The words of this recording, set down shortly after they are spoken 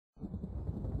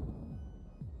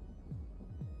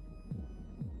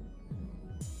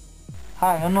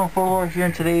Hi, Unknown Follower here,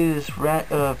 and today's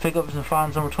pickups and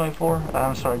finds number 24.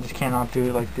 I'm sorry, I just cannot do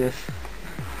it like this.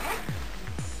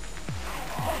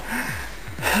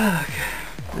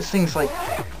 This thing's like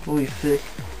really thick.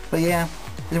 But yeah,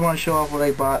 I just want to show off what I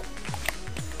bought.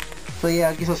 So yeah,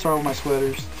 I guess I'll start with my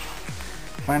sweaters.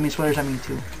 When I mean sweaters, I mean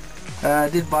two. I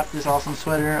did buy this awesome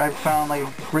sweater. I found like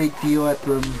a great deal at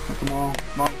the mall.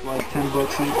 Like 10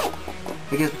 bucks each.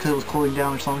 I guess because it was cooling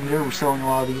down or something. They were selling a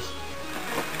lot of these.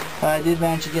 I did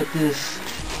manage to get this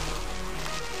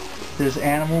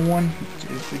animal one.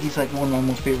 He's like one of my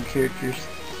most favorite characters.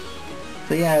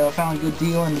 So yeah, I found a good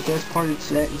deal, and the best part is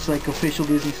that it's like official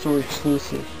Disney Store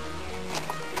exclusive.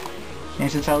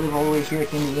 And since I live all the way here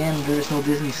at Indiana, there's no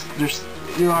Disney.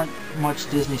 There aren't much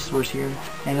Disney stores here,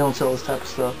 and they don't sell this type of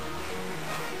stuff.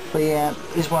 But yeah,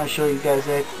 I just want to show you guys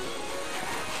that.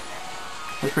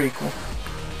 It's pretty cool.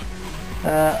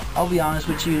 I'll be honest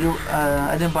with you,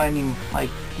 I didn't buy any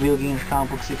like video games,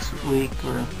 comic books this week,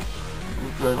 or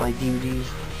like DVDs.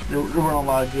 There weren't a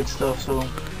lot of good stuff, so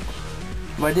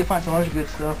but I did find some other good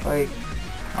stuff.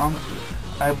 I'm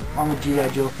a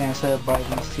G.I.Joe fan, so I buy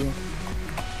these two.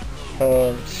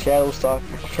 Shadow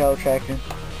Tracker.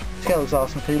 This guy looks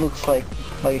awesome because he looks like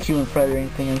a human predator or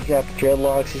anything, and he's got the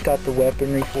dreadlocks, he's got the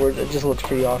weaponry for it. It just looks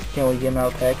pretty awesome. Can't wait to get him out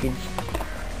of the package.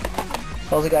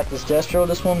 I also got this Destro.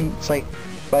 This one, it's like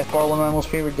by far one of my most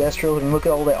favorite Destros, and look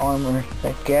at all that armor,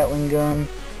 that Gatling gun.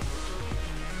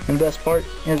 And the best part,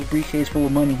 he has a briefcase full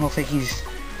of money. Looks like he's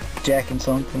jacking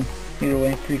something. Either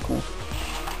way, pretty cool.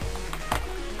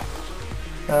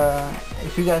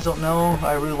 If you guys don't know,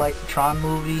 I really like the Tron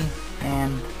movie,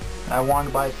 and I wanted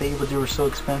to buy a figure, but they were so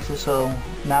expensive, so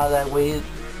now that I waited,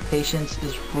 patience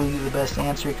is really the best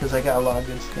answer because I got a lot of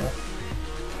good stuff.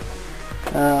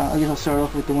 I guess I'll start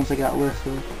off with the ones I got left.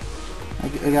 So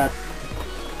I got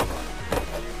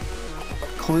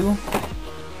Clue.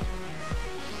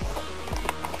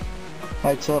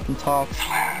 Lights up and talks.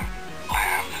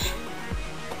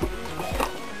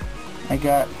 I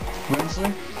got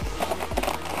Rinsler.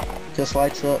 Just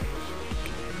lights up.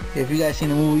 If you guys seen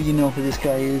the movie, you know who this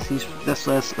guy is. That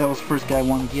was the first guy I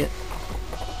wanted to get.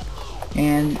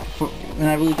 And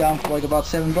I really got him for like about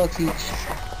 $7 each.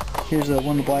 Here's one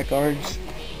of the Black Guards.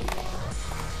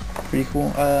 Pretty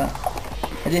cool. I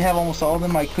did have almost all of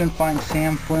them. I couldn't find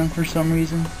Sam Flynn for some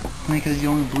reason. I think because he's the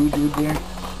only blue dude there.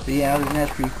 But yeah, other than that,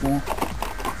 that's pretty cool.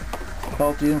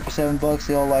 All three of them for $7.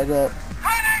 They all light up.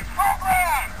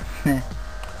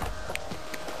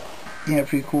 Yeah,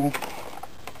 pretty cool.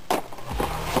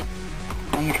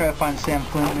 I'm gonna try to find Sam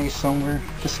Flynn maybe somewhere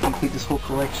just to complete this whole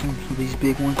collection of these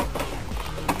big ones.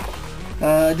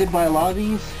 I did buy a lot of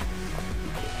these.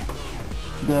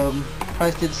 The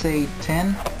price did say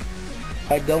 10.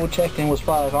 I double checked and it was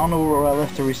 5. I don't know where I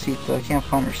left the receipt though. I can't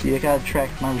find the receipt. I gotta track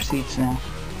my receipts now.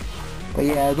 But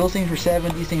yeah, those things were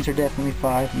 7. These things are definitely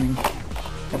 5. I mean,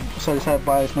 so I decided to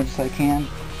buy as much as I can.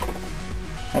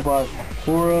 I bought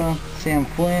Cora, Sam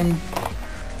Flynn,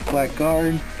 Black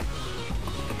Guard,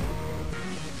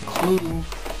 Clue,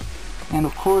 and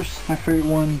of course my favorite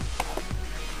one,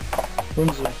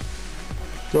 Rinsler.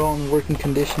 They're all in working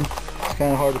condition. It's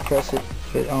kind of hard to press it,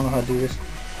 but I don't know how to do this.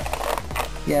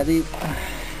 Yeah,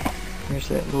 there's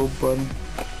that little button.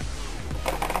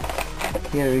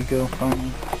 Yeah, there we go,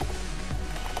 finally.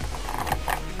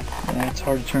 Yeah, it's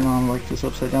hard to turn on like this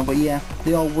upside down, but yeah,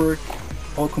 they all work,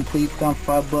 all complete. Got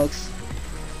them for $5.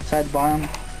 Decided to buy them.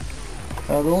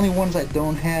 The only ones I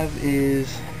don't have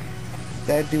is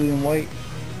that dude in white,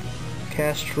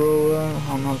 Castro, I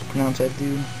don't know how to pronounce that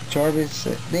dude, Jarvis.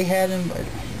 They had him, but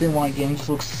didn't want to get him. He just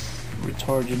looks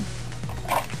retarded.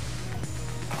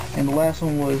 And the last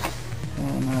one was,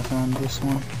 I found this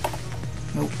one.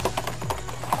 Nope.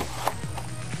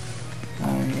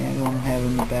 Yeah, I don't have it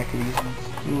in the back of these ones.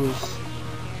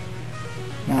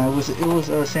 It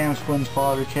was Sam Flynn's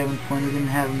father, Kevin Flynn. He didn't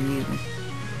have him either.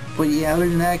 But yeah, other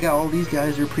than that, I got all these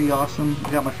guys. They're pretty awesome.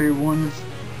 I got my favorite ones.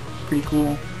 Pretty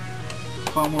cool.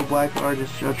 Found more Black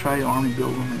Artists. I'll try to army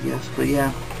build them, I guess. But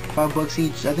yeah, $5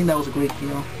 each. I think that was a great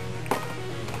deal.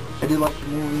 I did like the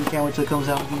movie. Can't wait till it comes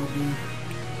out on DVD.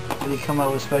 If they come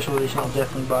out with a special edition, I'll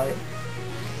definitely buy it.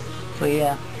 So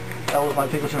yeah, that was my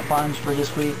pickups and finds for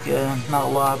this week. Not a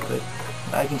lot, but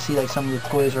I can see like some of the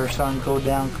toys are starting to go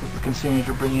down considering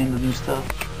they're bringing in the new stuff.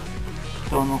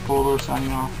 So no photos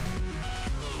signing off.